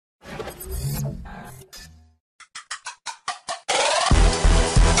What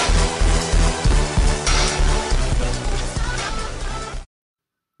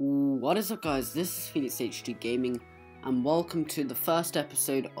is up guys, this is Felix HD Gaming and welcome to the first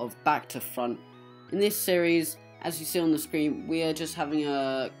episode of Back to Front. In this series, as you see on the screen, we are just having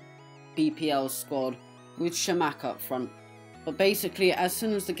a BPL squad with Shamak up front. But basically, as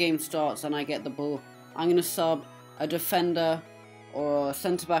soon as the game starts and I get the ball, I'm going to sub a defender or a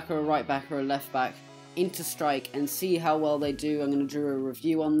centre back or a right back or a left back into strike and see how well they do. I'm going to do a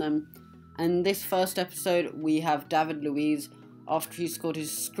review on them. And this first episode, we have David Luiz after he scored his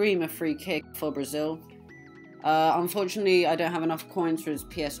screamer free kick for Brazil. Unfortunately, I don't have enough coins for his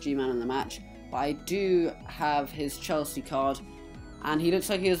PSG man in the match, but I do have his Chelsea card, and he looks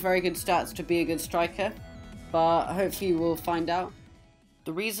like he has very good stats to be a good striker, but hopefully we'll find out.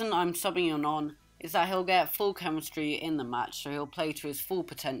 The reason I'm subbing him on is that he'll get full chemistry in the match, so he'll play to his full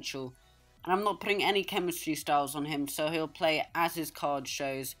potential, and I'm not putting any chemistry styles on him, so he'll play as his card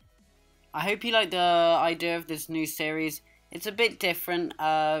shows. I hope you like the idea of this new series. It's a bit different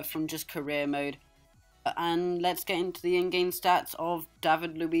from just career mode. And let's get into the in-game stats of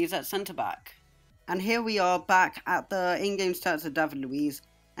David Luiz at centre-back. And here we are back at the in-game stats of David Luiz.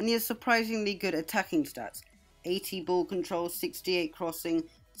 And he has surprisingly good attacking stats. 80 ball control, 68 crossing,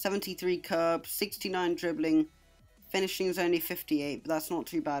 73 curb, 69 dribbling. Finishing is only 58, but that's not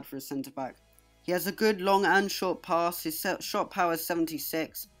too bad for a centre-back. He has a good long and short pass. His shot power is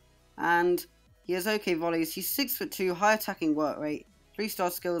 76. And he has okay volleys. He's 6'2", high attacking work rate,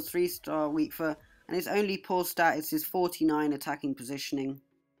 3-star skills, 3-star weak foot, and his only poor stat is his 49 attacking positioning.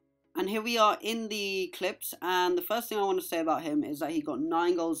 And here we are in the clips, and the first thing I want to say about him is that he got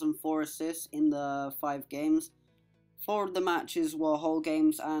 9 goals and 4 assists in the 5 games. 4 of the matches were whole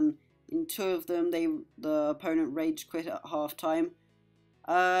games, and in 2 of them the opponent rage quit at half time.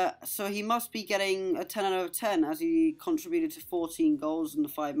 So he must be getting a 10 out of 10 as he contributed to 14 goals in the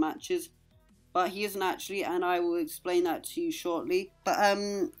 5 matches. But he isn't actually, and I will explain that to you shortly. But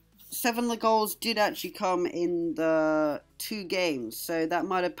 7 of the goals did actually come in the 2 games, so that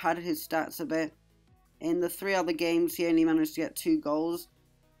might have padded his stats a bit. In the 3 other games, he only managed to get 2 goals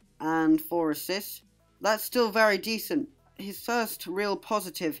and 4 assists. That's still very decent. His first real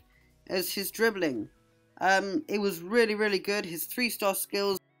positive is his dribbling. It was really good. His 3-star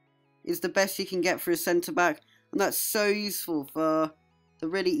skills is the best you can get for a centre-back, and that's so useful for the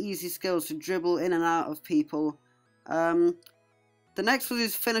really easy skills to dribble in and out of people. The next was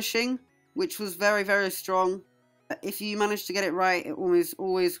his finishing, which was very strong. If you managed to get it right, it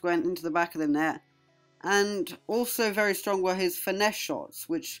always went into the back of the net. And also very strong were his finesse shots,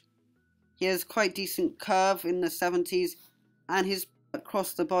 which he has quite decent curve in the 70s, and his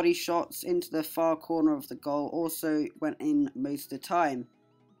across the body shots into the far corner of the goal also went in most of the time.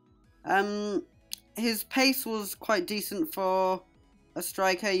 His pace was quite decent for a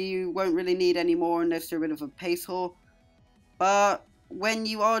striker. You won't really need any more unless you're a bit of a pace whore. But when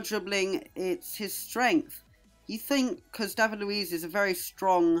you are dribbling, it's his strength. You think, because David Luiz is a very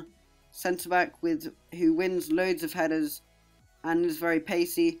strong centre-back who wins loads of headers and is very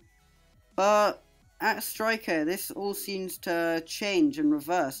pacey. But at striker, this all seems to change and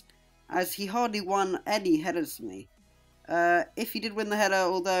reverse, as he hardly won any headers for me. If he did win the header,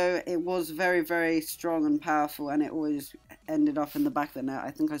 although it was very strong and powerful, and it always ended up in the back of the net.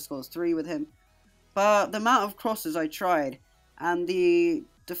 I think I scored 3 with him. But the amount of crosses I tried, and the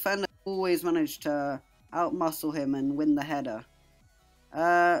defender always managed to outmuscle him and win the header.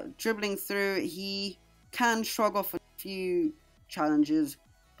 Dribbling through, he can shrug off a few challenges,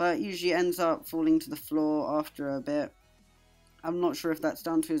 but usually ends up falling to the floor after a bit. I'm not sure if that's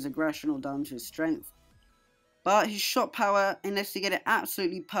down to his aggression or down to his strength. But his shot power, unless you get it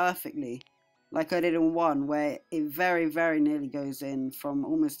absolutely perfectly, like I did in 1, where it very nearly goes in from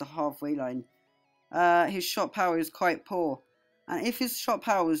almost the halfway line, his shot power is quite poor. And if his shot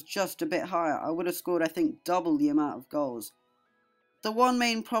power was just a bit higher, I would have scored, I think, double the amount of goals. The one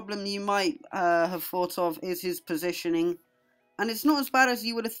main problem you might have thought of is his positioning, and it's not as bad as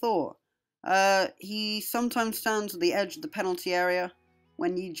you would have thought. He sometimes stands at the edge of the penalty area,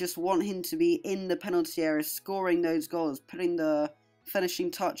 when you just want him to be in the penalty area, scoring those goals, putting the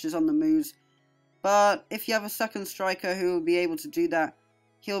finishing touches on the moves. But if you have a second striker who will be able to do that,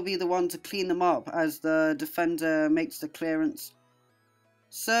 he'll be the one to clean them up as the defender makes the clearance.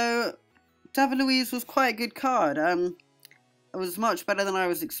 So, David Luiz was quite a good card. It was much better than I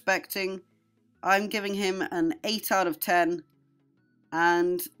was expecting. I'm giving him an 8 out of 10.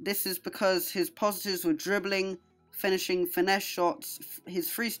 And this is because his positives were dribbling, finishing, finesse shots, his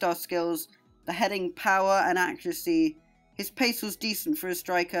 3-star skills, the heading power and accuracy. His pace was decent for a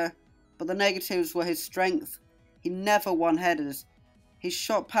striker, but the negatives were his strength. He never won headers. His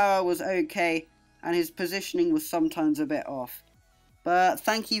shot power was okay, and his positioning was sometimes a bit off. But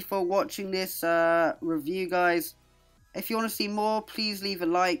thank you for watching this review, guys. If you want to see more, please leave a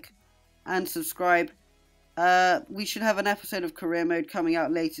like and subscribe. We should have an episode of Career Mode coming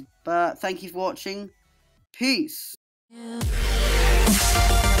out later. But thank you for watching. Peace.